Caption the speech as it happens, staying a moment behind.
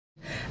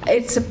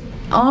It's an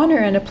honor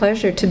and a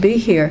pleasure to be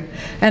here.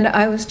 And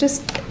I was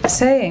just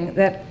saying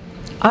that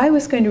I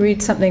was going to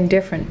read something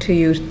different to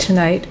you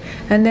tonight,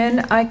 and then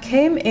I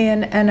came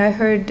in and I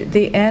heard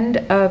the end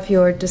of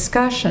your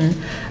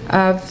discussion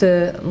of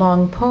the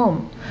long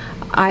poem.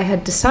 I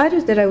had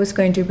decided that I was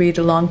going to read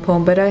a long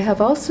poem, but I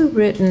have also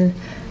written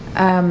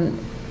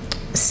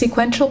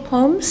sequential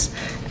poems,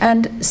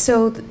 and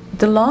so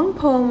the long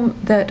poem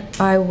that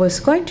I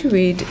was going to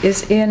read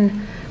is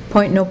in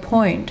Point No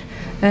Point,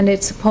 and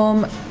it's a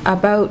poem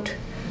about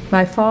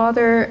my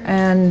father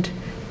and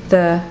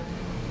the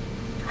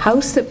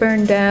house that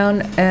burned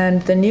down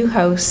and the new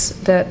house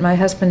that my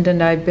husband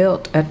and I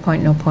built at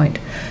Point No Point.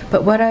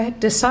 But what I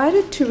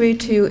decided to read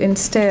to you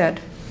instead,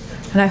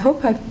 and I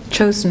hope I've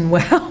chosen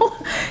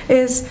well,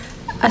 is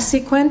a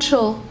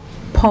sequential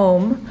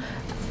poem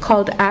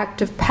called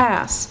Active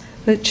Pass,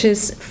 which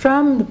is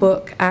from the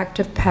book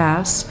Active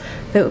Pass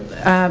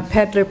that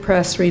Peddler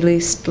Press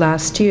released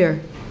last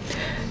year.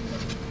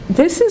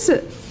 This is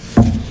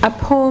a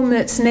poem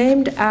that's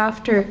named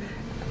after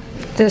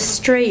the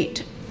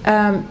strait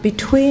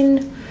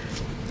between,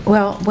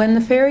 well, when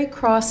the ferry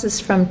crosses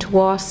from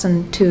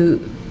Tsawwassen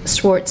to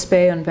Swartz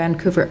Bay on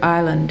Vancouver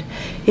Island,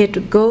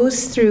 it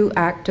goes through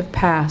Active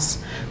Pass,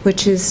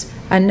 which is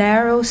a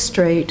narrow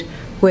strait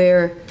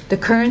where the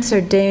currents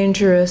are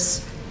dangerous,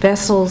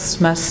 vessels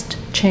must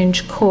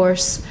change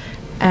course,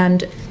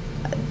 and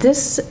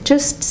this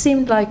just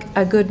seemed like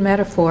a good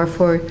metaphor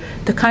for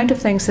the kind of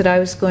things that I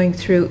was going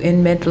through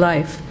in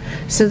midlife.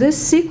 So this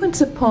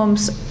sequence of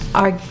poems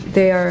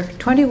they are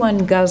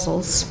 21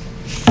 ghazals,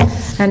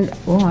 and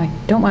oh, I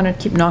don't want to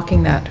keep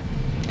knocking that.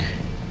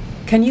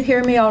 Can you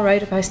hear me all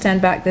right if I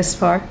stand back this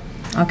far?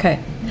 Okay.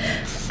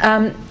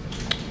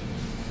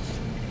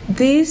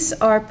 These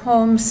are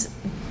poems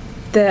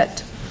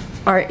that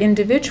are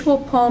individual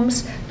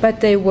poems,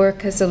 but they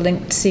work as a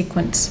linked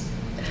sequence.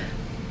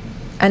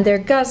 And they're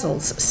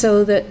ghazals,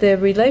 so that the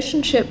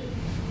relationship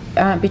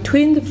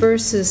between the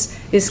verses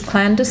is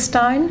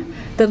clandestine.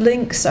 The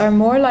links are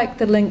more like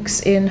the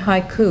links in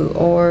haiku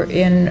or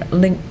in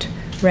linked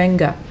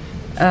renga.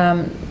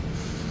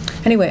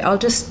 Anyway, I'll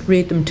just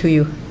read them to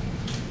you.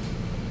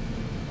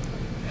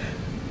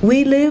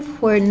 We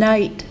live where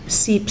night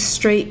seeps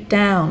straight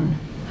down,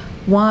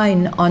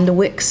 wine on the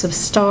wicks of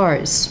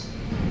stars.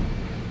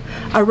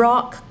 A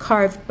rock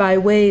carved by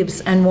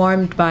waves and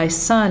warmed by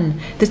sun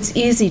that's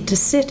easy to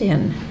sit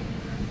in.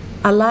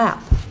 A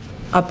lap,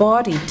 a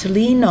body to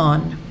lean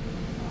on.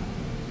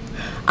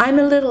 I'm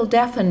a little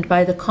deafened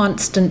by the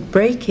constant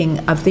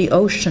breaking of the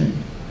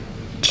ocean.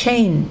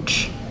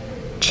 Change,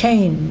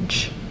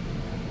 change,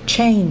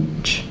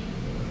 change.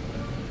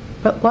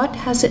 But what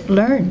has it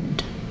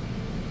learned?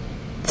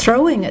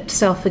 Throwing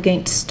itself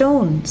against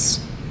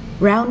stones,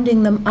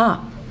 rounding them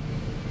up.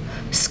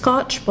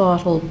 Scotch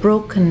bottle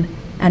broken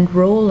and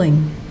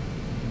rolling.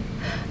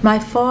 My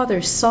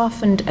father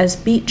softened as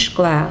beach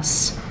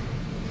glass,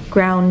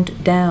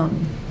 ground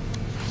down.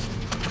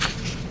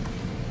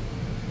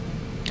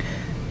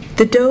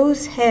 The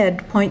doe's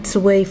head points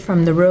away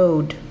from the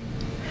road.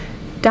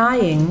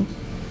 Dying,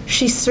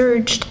 she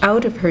surged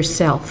out of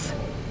herself,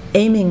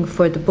 aiming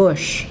for the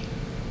bush.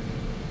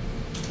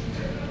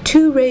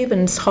 Two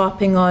ravens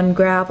hopping on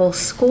gravel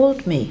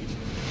scold me.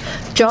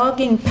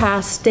 Jogging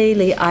past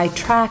daily, I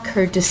track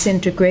her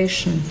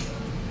disintegration.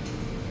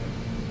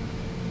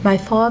 My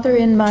father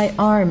in my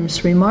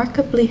arms,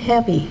 remarkably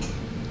heavy.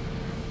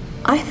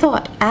 I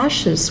thought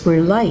ashes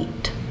were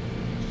light.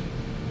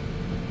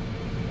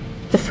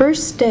 The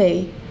first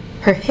day,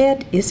 her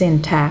head is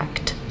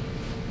intact.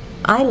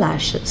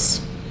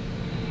 Eyelashes.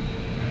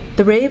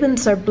 The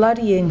ravens are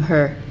bloodying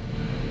her,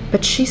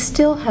 but she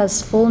still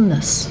has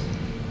fullness.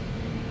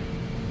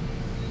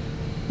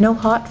 No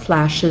hot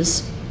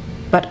flashes,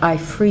 but I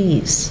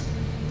freeze.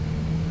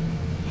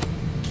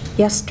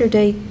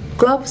 Yesterday,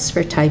 gloves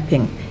for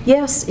typing.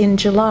 Yes, in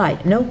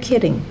July, no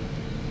kidding.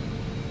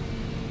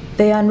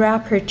 They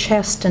unwrap her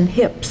chest and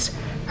hips.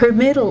 Her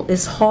middle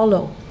is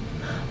hollow.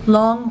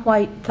 Long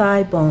white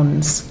thigh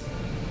bones.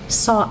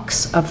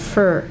 Socks of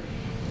fur.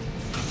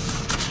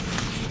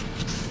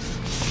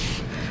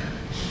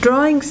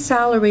 Drawing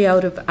salary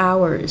out of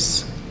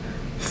hours.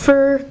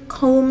 Fur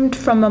combed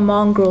from a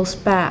mongrel's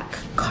back,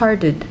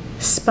 carded,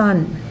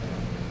 spun.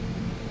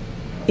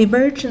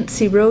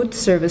 Emergency road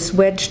service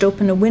wedged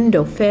open a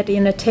window, fed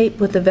in a tape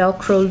with a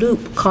Velcro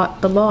loop,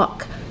 caught the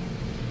lock.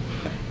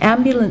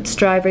 Ambulance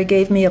driver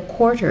gave me a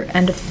quarter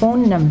and a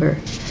phone number,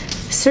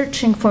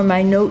 searching for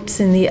my notes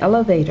in the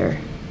elevator.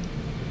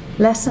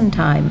 Lesson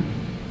time.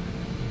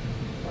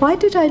 Why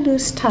did I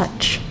lose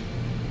touch?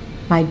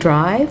 My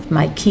drive,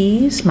 my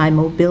keys, my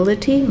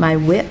mobility, my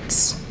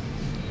wits.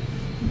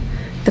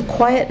 The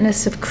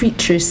quietness of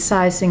creatures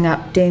sizing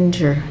up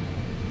danger.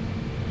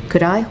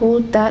 Could I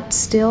hold that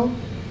still?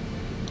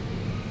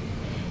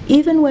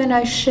 Even when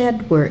I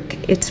shed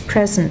work, its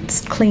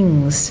presence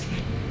clings.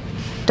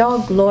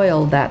 Dog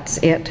loyal, that's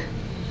it.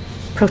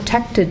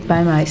 Protected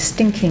by my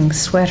stinking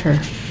sweater.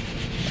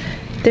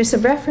 There's a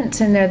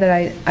reference in there that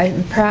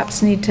I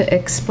perhaps need to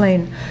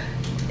explain.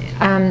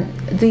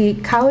 The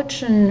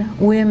Cowichan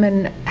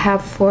women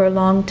have for a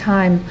long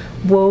time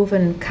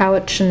woven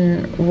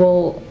Cowichan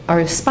wool,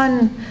 or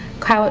spun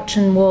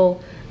Cowichan wool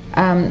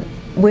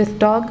with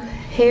dog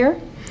hair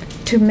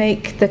to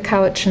make the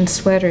Cowichan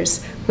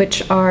sweaters,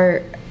 which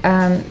are,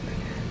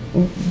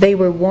 they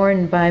were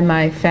worn by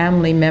my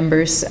family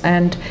members,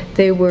 and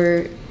they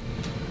were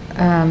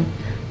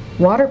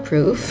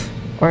waterproof,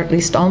 or at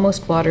least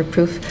almost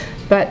waterproof,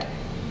 but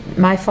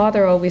my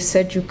father always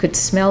said you could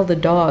smell the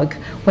dog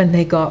when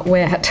they got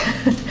wet.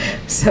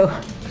 So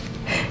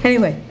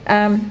anyway,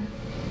 at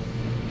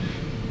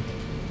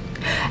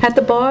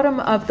the bottom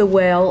of the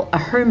well, a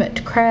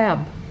hermit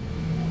crab.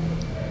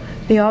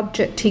 The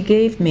object he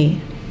gave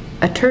me,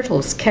 a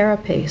turtle's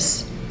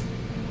carapace.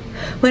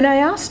 When I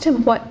asked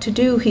him what to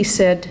do, he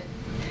said,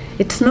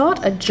 "It's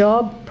not a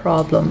job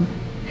problem,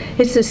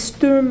 it's a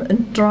Sturm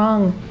und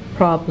Drang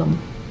problem."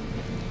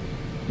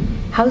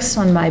 House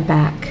on my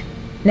back,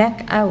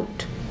 neck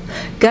out,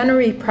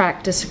 gunnery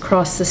practice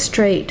across the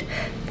strait,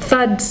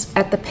 thuds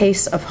at the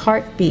pace of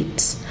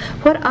heartbeats.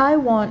 What I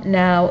want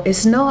now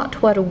is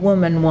not what a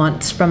woman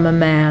wants from a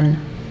man.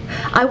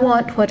 I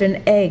want what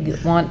an egg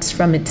wants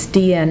from its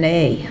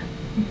DNA.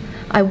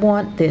 I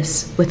want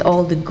this with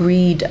all the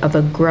greed of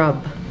a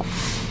grub.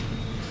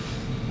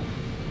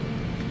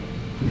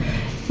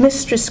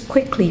 Mistress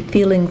quickly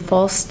feeling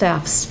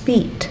Falstaff's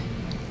feet,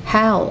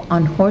 Hal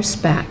on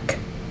horseback.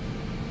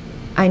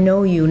 I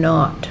know you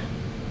not.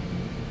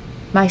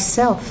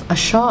 Myself a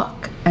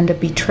shock and a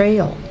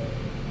betrayal.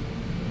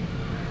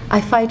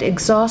 I fight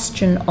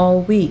exhaustion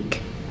all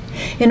week.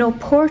 In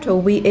Oporto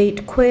we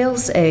ate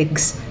quail's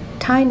eggs,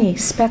 tiny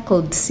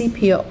speckled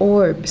sepia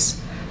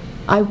orbs.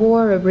 I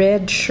wore a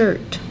red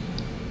shirt.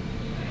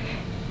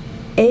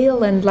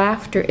 Ale and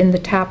laughter in the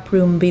tap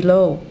room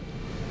below.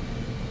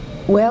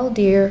 Well,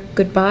 dear,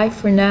 goodbye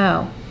for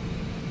now.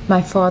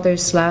 My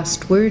father's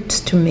last words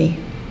to me.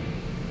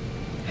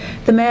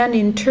 The man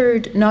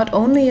interred not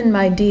only in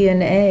my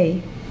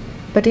DNA,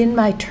 but in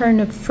my turn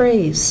of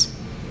phrase,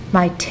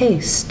 my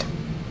taste,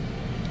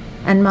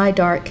 and my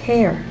dark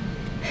hair.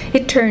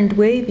 It turned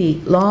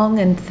wavy, long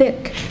and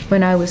thick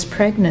when I was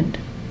pregnant,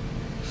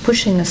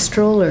 pushing a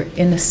stroller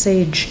in a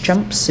sage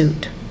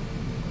jumpsuit.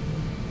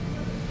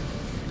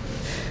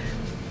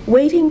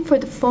 Waiting for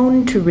the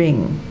phone to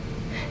ring,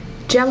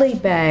 jelly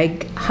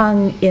bag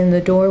hung in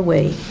the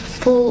doorway,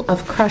 full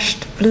of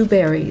crushed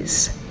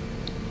blueberries.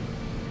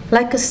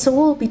 Like a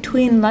soul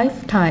between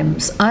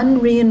lifetimes,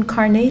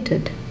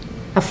 unreincarnated,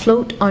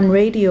 afloat on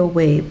radio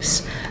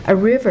waves, a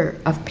river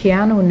of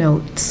piano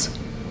notes.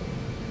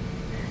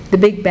 The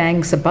Big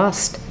Bang's a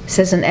bust,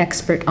 says an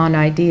expert on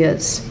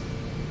ideas.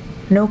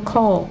 No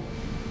call,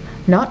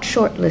 not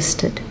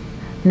shortlisted,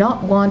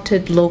 not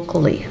wanted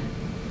locally.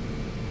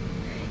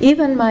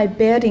 Even my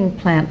bedding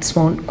plants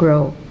won't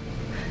grow.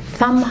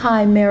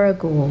 Thumb-high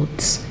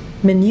marigolds,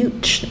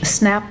 minute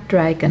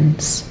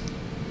snapdragons.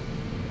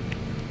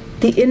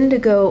 The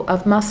indigo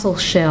of mussel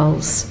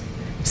shells,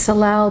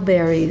 salal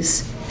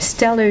berries,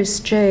 Steller's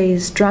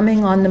jays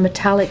drumming on the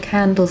metallic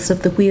handles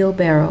of the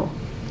wheelbarrow.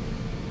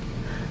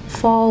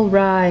 Fall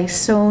rye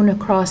sown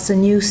across a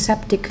new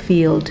septic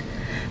field,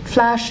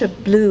 flash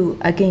of blue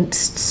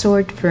against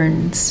sword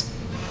ferns.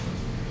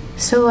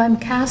 So I'm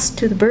cast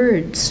to the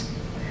birds,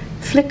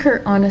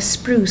 flicker on a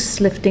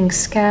spruce lifting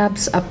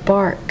scabs of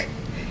bark,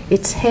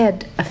 its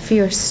head a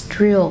fierce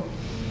drill.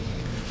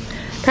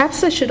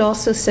 Perhaps I should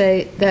also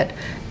say that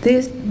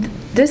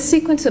this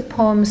sequence of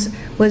poems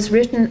was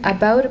written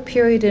about a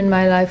period in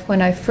my life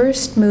when I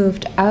first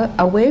moved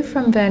away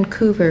from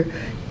Vancouver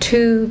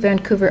to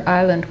Vancouver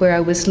Island, where I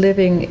was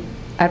living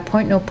at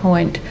Point No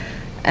Point,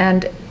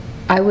 and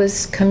I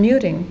was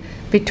commuting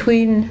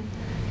between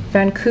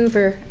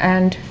Vancouver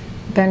and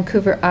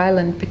Vancouver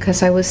Island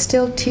because I was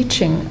still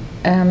teaching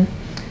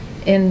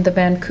in the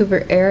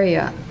Vancouver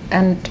area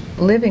and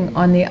living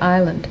on the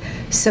island.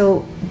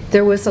 So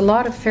there was a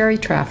lot of ferry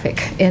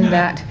traffic in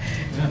that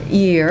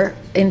year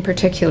in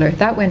particular.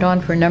 That went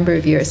on for a number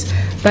of years.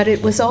 But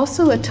it was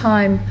also a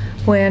time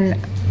when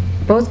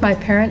both my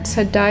parents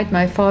had died,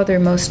 my father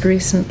most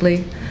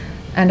recently,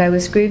 and I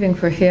was grieving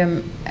for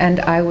him, and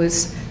I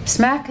was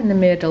smack in the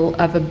middle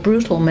of a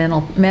brutal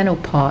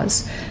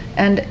menopause.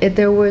 And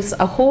there was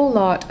a whole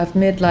lot of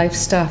midlife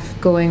stuff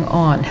going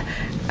on,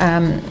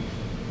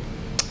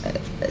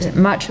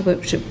 much of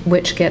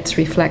which gets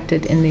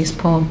reflected in these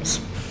poems.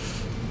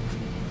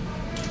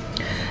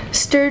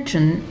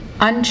 Sturgeon,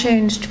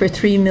 unchanged for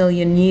 3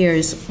 million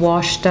years,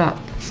 washed up.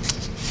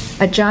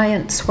 A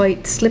giant's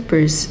white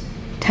slippers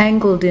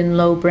tangled in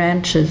low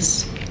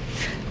branches.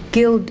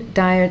 Gilled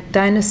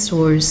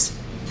dinosaurs,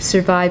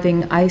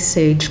 surviving ice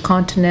age,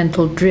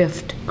 continental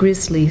drift,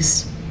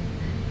 grizzlies.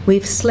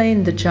 We've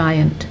slain the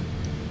giant,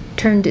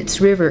 turned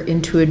its river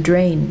into a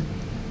drain.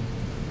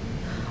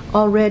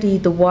 Already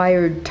the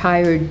wired,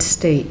 tired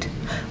state.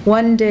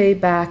 One day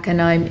back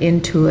and I'm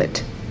into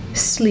it.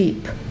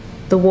 Sleep,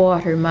 the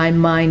water my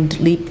mind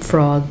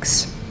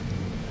leapfrogs.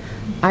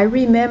 I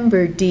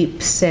remember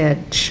deep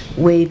sedge,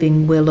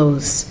 waving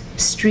willows,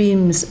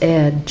 stream's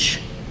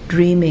edge,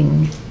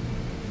 dreaming.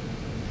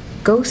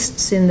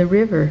 Ghosts in the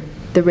river,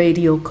 the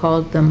radio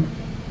called them.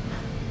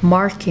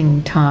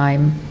 Marking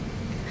time.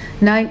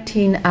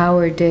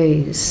 19-hour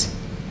days.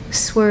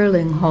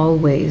 Swirling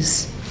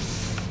hallways.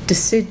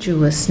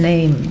 Deciduous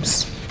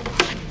names.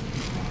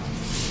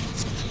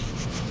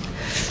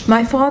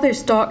 My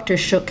father's doctor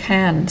shook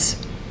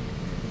hands.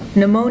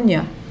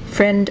 Pneumonia,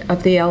 friend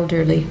of the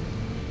elderly.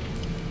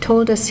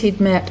 Told us he'd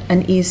met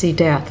an easy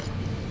death.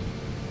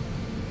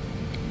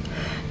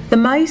 The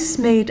mice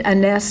made a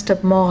nest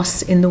of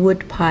moss in the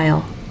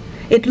woodpile.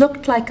 It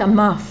looked like a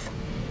muff,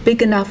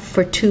 big enough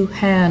for 2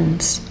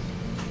 hands.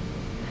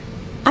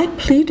 I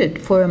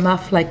pleaded for a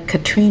muff like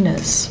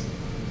Katrina's.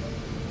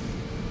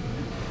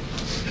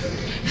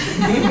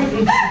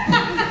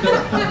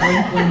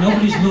 When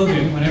nobody's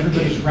moving, when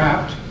everybody's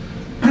wrapped,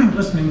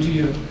 listening to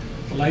you,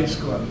 the lights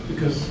go up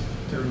because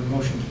they're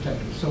motion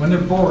detectors. So when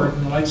they're bored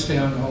and the lights stay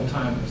on the whole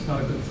time, it's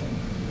not a good thing.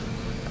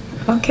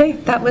 Okay,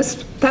 that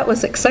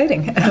was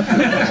exciting.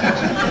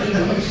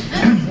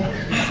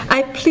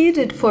 I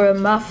pleaded for a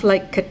muff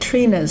like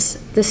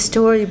Katrina's, the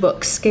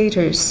storybook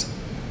skaters.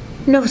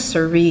 No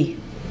siree,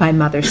 my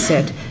mother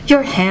said.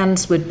 Your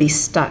hands would be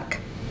stuck.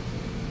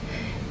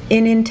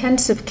 In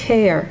intensive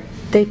care,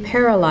 they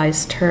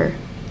paralyzed her.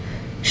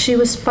 She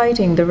was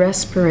fighting the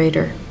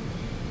respirator.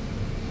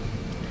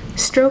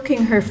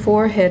 Stroking her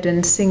forehead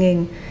and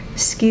singing,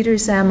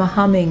 Skeeter's am a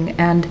humming,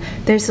 and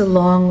there's a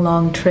long,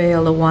 long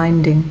trail a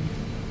winding.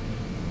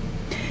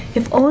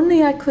 If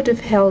only I could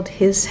have held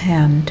his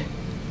hand.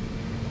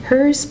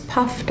 Hers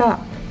puffed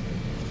up,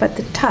 but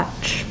the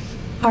touch,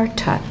 our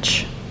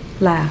touch,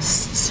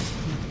 lasts.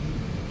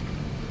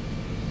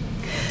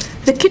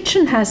 The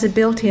kitchen has a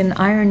built-in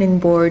ironing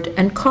board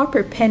and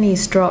copper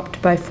pennies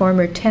dropped by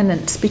former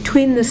tenants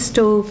between the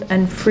stove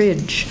and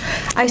fridge.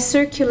 I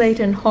circulate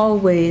in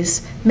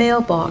hallways,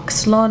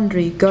 mailbox,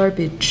 laundry,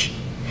 garbage.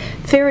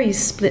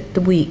 Ferries split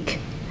the week.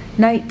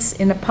 Nights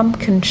in a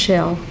pumpkin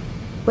shell.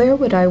 Where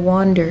would I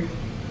wander?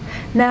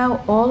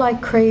 Now all I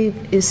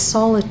crave is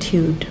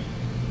solitude.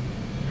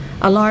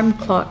 Alarm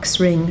clocks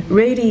ring,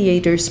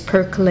 radiators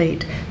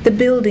percolate, the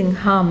building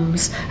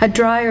hums, a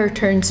dryer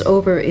turns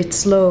over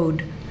its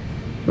load.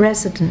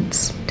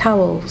 Residents,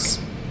 towels,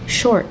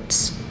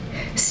 shorts,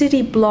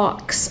 city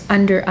blocks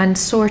under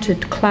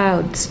unsorted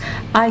clouds.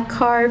 I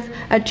carve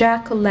a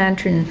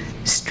jack-o'-lantern,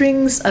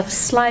 strings of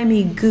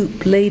slimy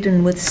goop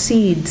laden with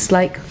seeds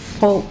like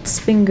false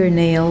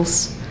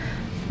fingernails.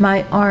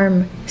 My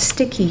arm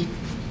sticky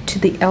to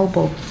the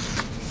elbow.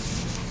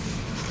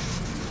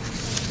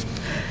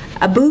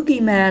 A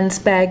boogeyman's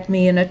bagged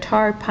me in a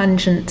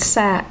tar-pungent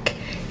sack.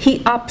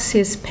 He ups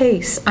his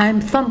pace.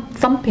 I'm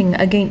thumping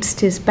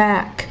against his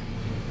back.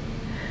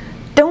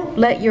 Don't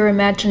let your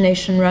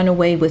imagination run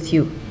away with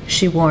you,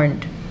 she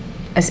warned,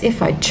 as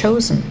if I'd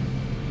chosen.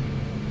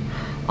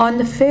 On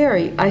the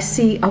ferry, I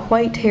see a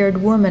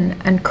white-haired woman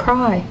and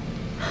cry.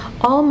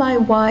 All my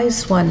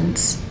wise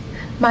ones,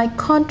 my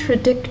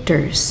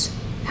contradictors,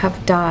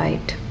 have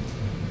died.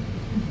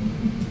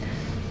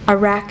 A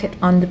racket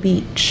on the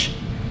beach,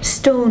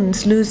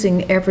 stones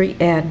losing every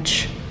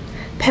edge,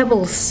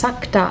 pebbles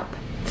sucked up,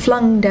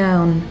 flung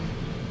down,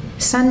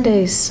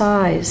 Sunday's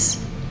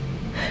sighs,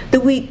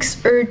 the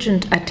week's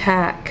urgent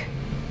attack,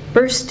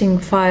 bursting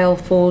file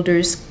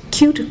folders,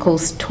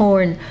 cuticles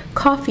torn,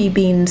 coffee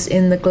beans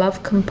in the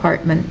glove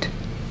compartment,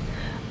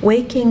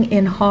 waking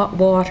in hot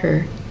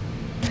water.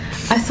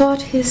 I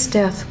thought his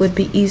death would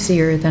be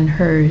easier than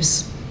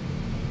hers.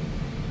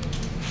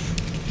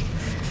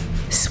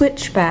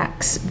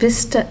 Switchbacks,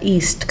 vista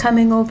east,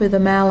 coming over the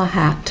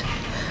Malahat,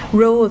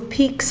 row of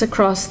peaks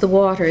across the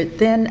water,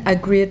 then a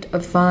grid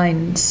of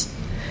vines.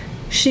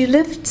 She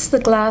lifts the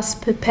glass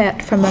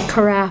pipette from a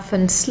carafe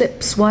and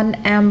slips one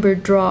amber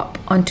drop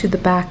onto the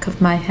back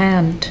of my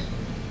hand.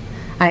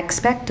 I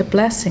expect a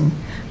blessing,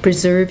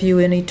 preserve you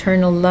in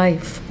eternal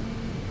life.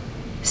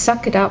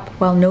 Suck it up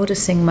while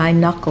noticing my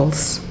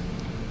knuckles.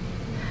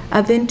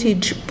 A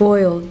vintage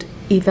boiled,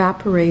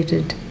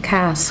 evaporated,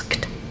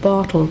 casked,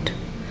 bottled.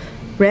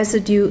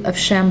 Residue of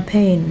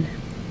champagne,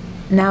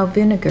 now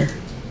vinegar.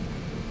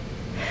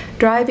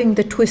 Driving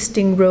the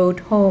twisting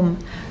road home,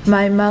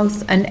 my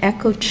mouth an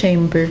echo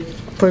chamber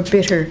for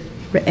bitter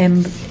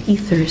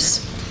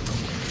ethers.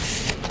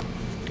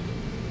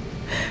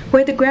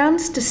 Where the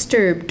ground's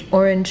disturbed,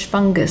 orange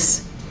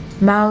fungus,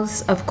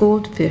 mouths of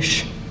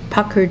goldfish,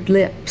 puckered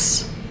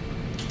lips.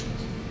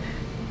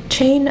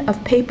 Chain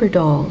of paper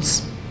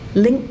dolls,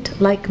 linked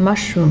like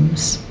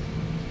mushrooms.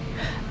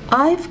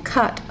 I've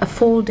cut a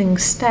folding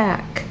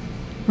stack,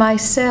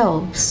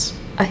 myselves,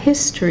 a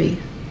history.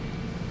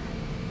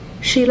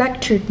 She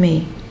lectured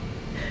me.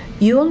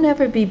 You'll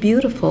never be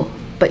beautiful,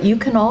 but you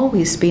can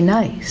always be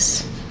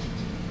nice.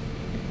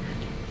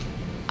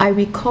 I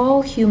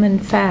recall human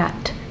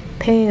fat,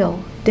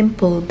 pale,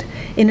 dimpled,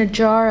 in a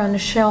jar on a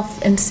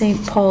shelf in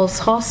St. Paul's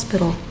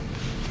Hospital.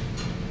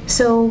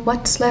 So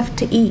what's left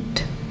to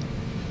eat?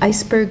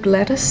 Iceberg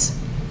lettuce?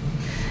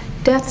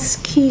 Death's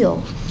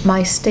keel,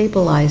 my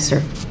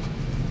stabilizer.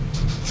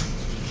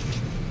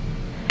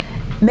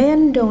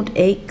 Men don't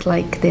ache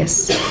like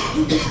this.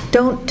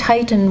 Don't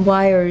tighten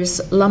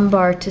wires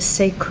lumbar to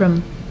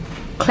sacrum,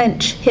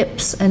 clench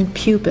hips and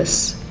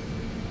pubis.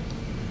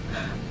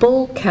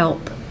 Bull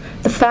kelp,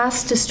 the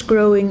fastest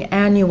growing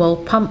annual,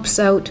 pumps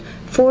out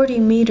 40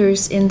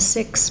 meters in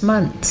 6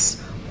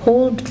 months.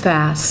 Hold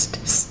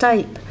fast,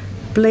 stipe,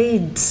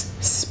 blades,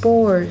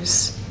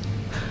 spores.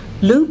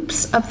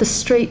 Loops of the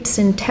straight's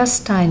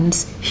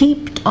intestines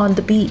heaped on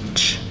the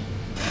beach.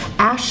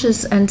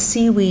 Ashes and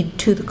seaweed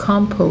to the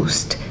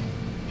compost.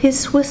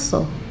 His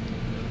whistle.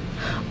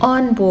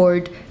 On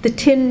board, the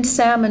tinned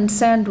salmon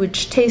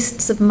sandwich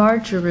tastes of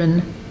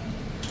margarine.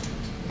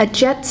 A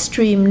jet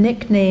stream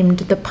nicknamed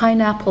the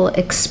Pineapple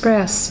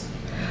Express.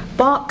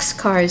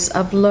 Boxcars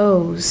of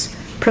lows,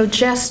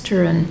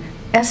 progesterone,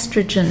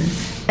 estrogen,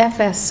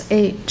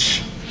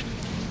 FSH.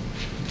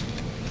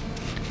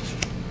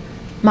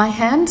 My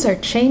hands are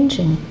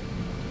changing.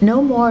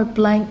 No more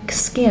blank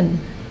skin.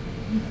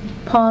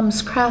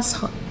 Palms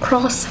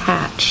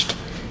cross-hatched,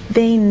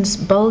 veins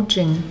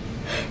bulging,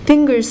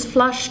 fingers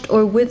flushed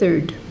or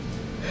withered.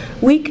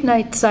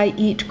 Weeknights I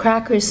eat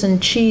crackers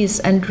and cheese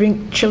and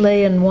drink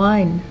Chilean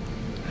wine.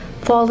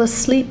 Fall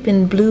asleep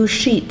in blue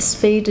sheets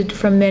faded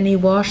from many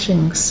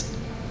washings.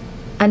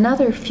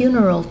 Another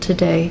funeral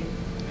today.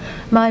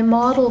 My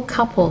model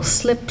couple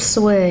slips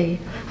away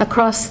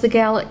across the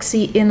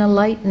galaxy in a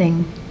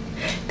lightning.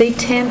 They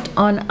tent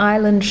on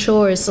island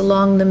shores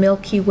along the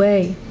Milky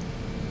Way.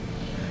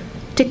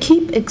 To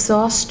keep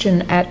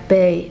exhaustion at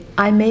bay,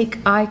 I make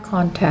eye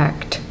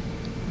contact.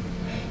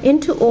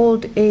 Into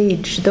old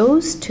age,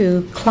 those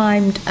two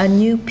climbed a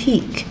new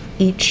peak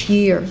each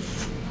year.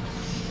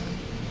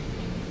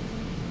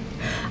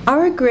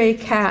 Our gray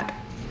cat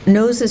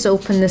noses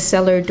open the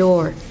cellar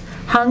door.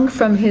 Hung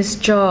from his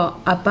jaw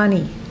a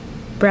bunny,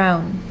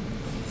 brown,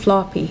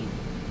 floppy.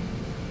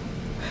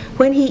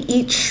 When he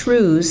eats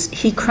shrews,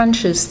 he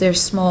crunches their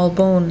small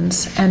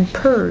bones and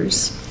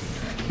purrs,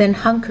 then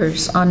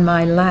hunkers on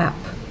my lap.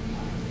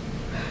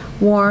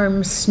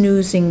 Warm,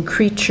 snoozing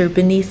creature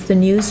beneath the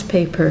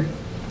newspaper.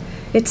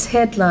 Its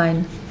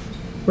headline,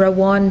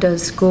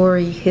 Rwanda's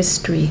Gory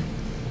History.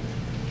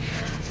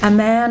 A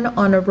man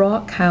on a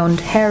rock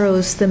hound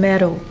harrows the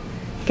meadow,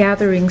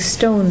 gathering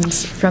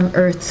stones from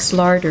Earth's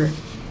larder.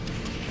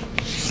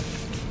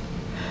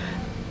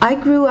 I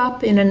grew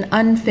up in an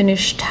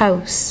unfinished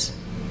house,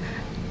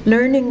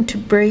 learning to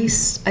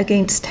brace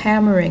against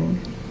hammering,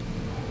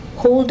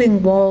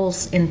 holding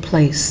walls in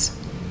place.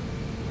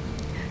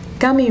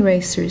 Gummy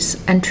racers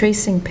and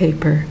tracing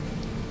paper,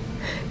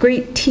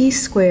 great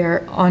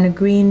T-square on a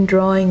green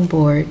drawing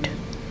board.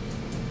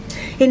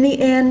 In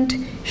the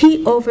end,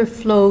 he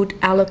overflowed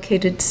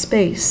allocated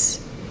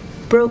space,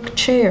 broke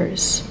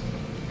chairs.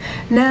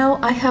 Now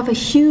I have a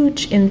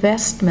huge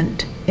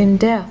investment in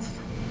death.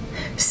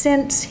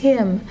 Since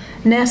him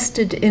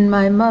nested in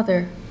my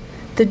mother,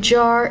 the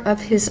jar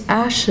of his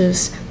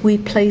ashes we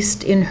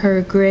placed in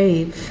her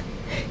grave.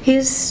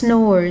 His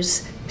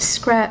snores,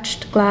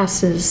 scratched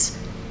glasses,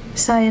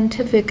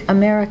 Scientific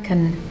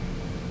American,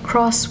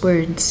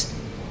 crosswords,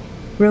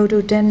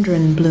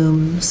 rhododendron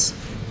blooms.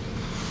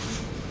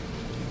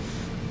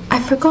 I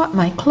forgot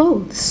my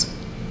clothes.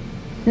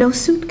 No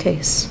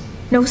suitcase,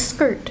 no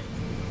skirt,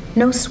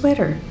 no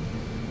sweater.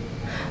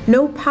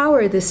 No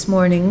power this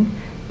morning,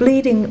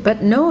 bleeding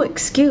but no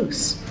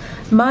excuse.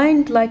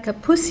 Mind like a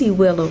pussy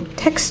willow,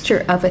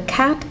 texture of a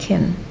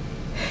catkin.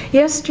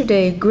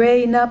 Yesterday,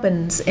 gray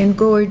nubbins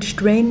engorged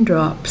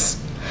raindrops.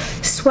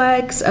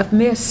 Swags of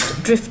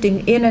mist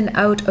drifting in and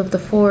out of the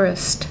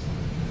forest.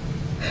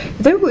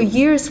 There were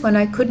years when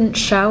I couldn't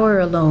shower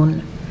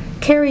alone,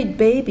 carried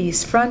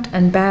babies front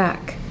and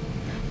back.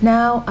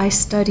 Now I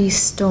study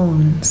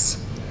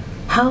stones.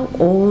 How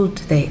old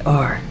they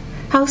are,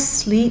 how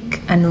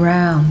sleek and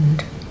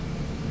round.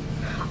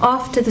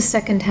 Off to the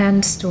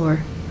second-hand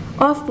store,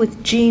 off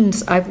with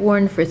jeans I've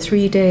worn for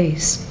 3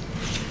 days.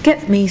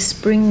 Get me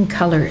spring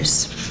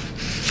colors.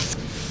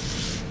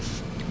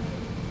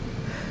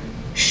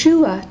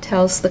 Shua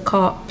tells the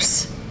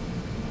cops,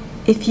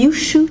 if you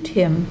shoot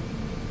him,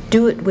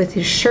 do it with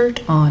his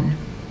shirt on.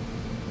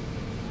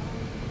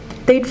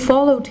 They'd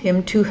followed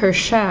him to her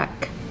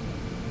shack.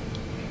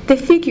 They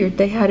figured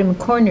they had him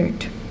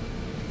cornered.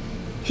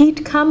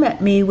 He'd come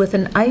at me with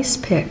an ice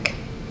pick,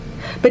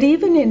 but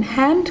even in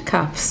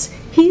handcuffs,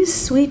 he's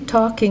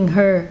sweet-talking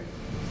her.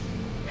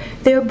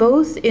 They're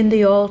both in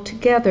the all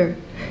together,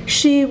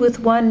 she with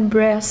one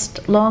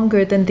breast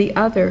longer than the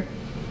other.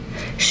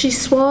 She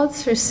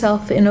swathes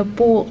herself in a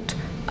bolt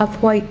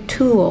of white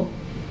tulle.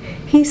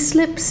 He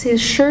slips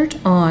his shirt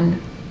on.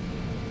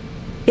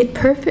 It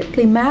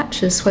perfectly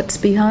matches what's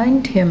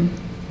behind him.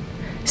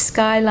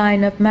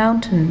 Skyline of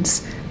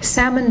mountains,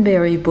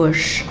 salmonberry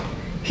bush.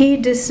 He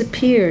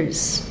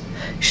disappears.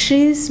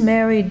 She's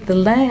married the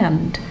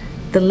land.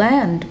 The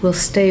land will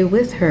stay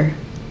with her.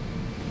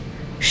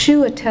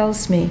 Shua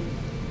tells me,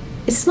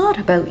 it's not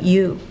about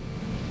you.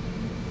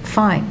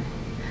 Fine,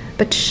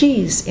 but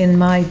she's in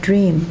my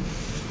dream.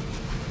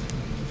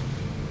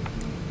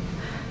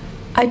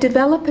 I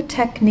develop a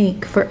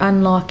technique for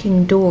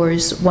unlocking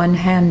doors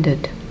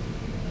one-handed,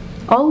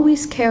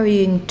 always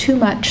carrying too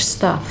much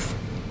stuff.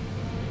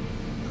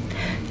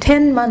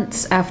 10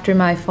 months after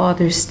my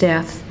father's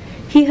death,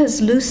 he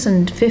has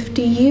loosened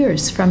 50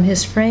 years from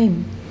his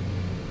frame.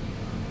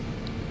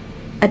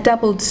 A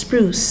doubled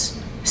spruce,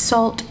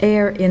 salt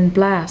air in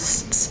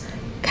blasts,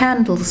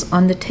 candles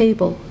on the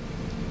table,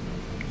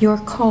 your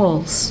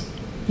calls,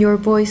 your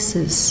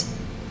voices,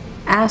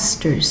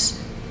 asters,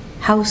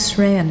 house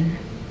wren,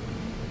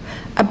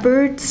 a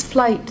bird's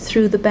flight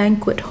through the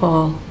banquet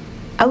hall,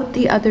 out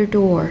the other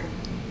door,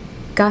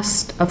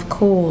 gust of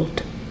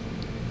cold.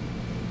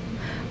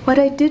 What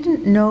I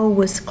didn't know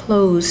was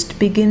closed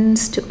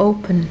begins to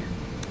open.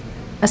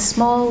 A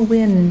small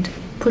wind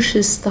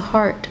pushes the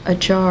heart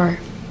ajar.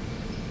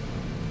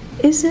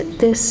 Is it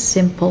this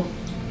simple?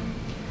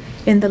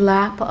 In the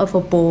lap of a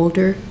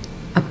boulder,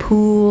 a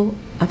pool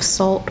of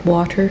salt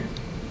water,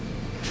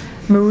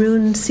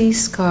 maroon sea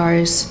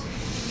stars,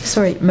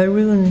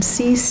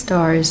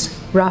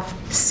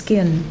 rough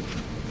skin.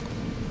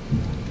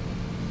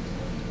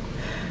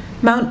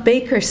 Mount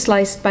Baker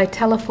sliced by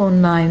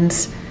telephone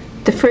lines,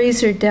 the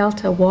Fraser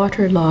Delta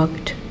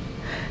waterlogged.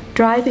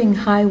 Driving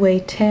Highway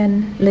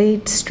 10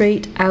 laid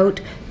straight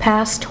out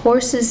past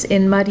horses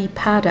in muddy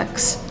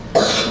paddocks,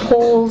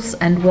 poles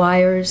and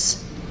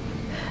wires.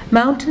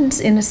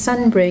 Mountains in a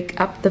sunbreak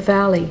up the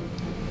valley,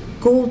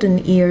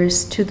 golden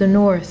ears to the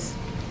north.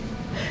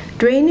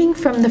 Draining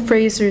from the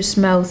Fraser's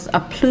mouth a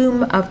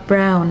plume of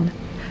brown,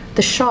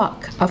 the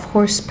shock of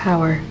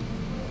horsepower.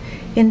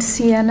 In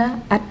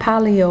Siena at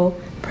Palio,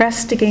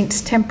 pressed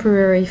against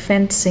temporary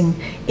fencing,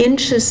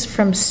 inches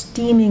from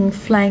steaming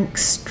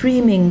flanks,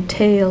 streaming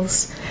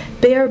tails,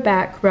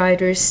 bareback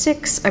riders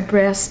 6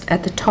 abreast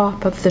at the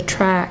top of the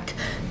track,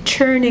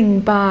 churning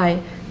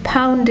by,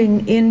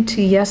 pounding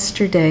into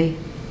yesterday.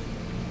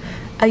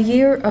 A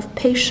year of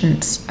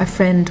patience, a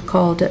friend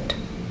called it.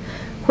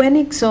 When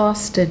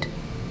exhausted,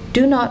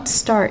 do not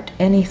start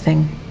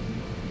anything.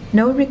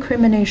 No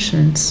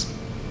recriminations,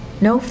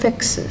 no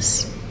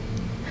fixes.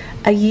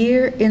 A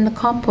year in the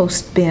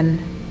compost bin,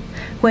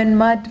 when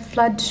mud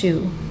floods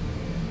you,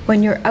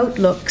 when your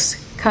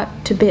outlook's cut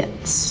to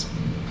bits.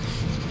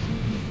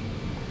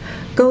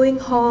 Going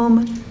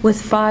home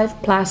with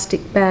 5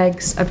 plastic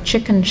bags of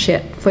chicken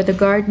shit for the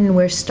garden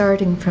we're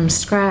starting from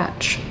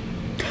scratch.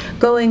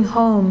 Going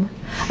home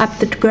up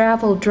the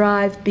gravel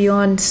drive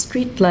beyond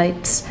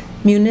streetlights,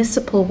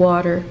 municipal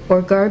water,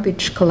 or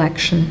garbage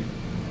collection.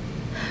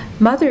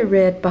 Mother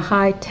read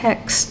Baha'i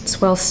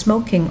texts while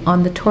smoking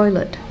on the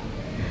toilet.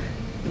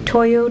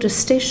 Toyota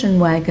station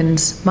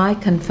wagons, my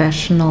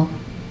confessional.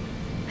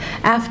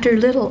 After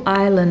little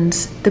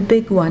islands, the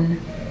big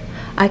one,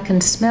 I can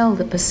smell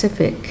the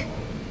Pacific,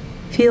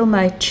 feel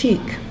my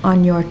cheek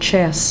on your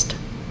chest.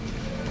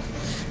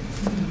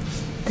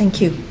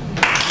 Thank you.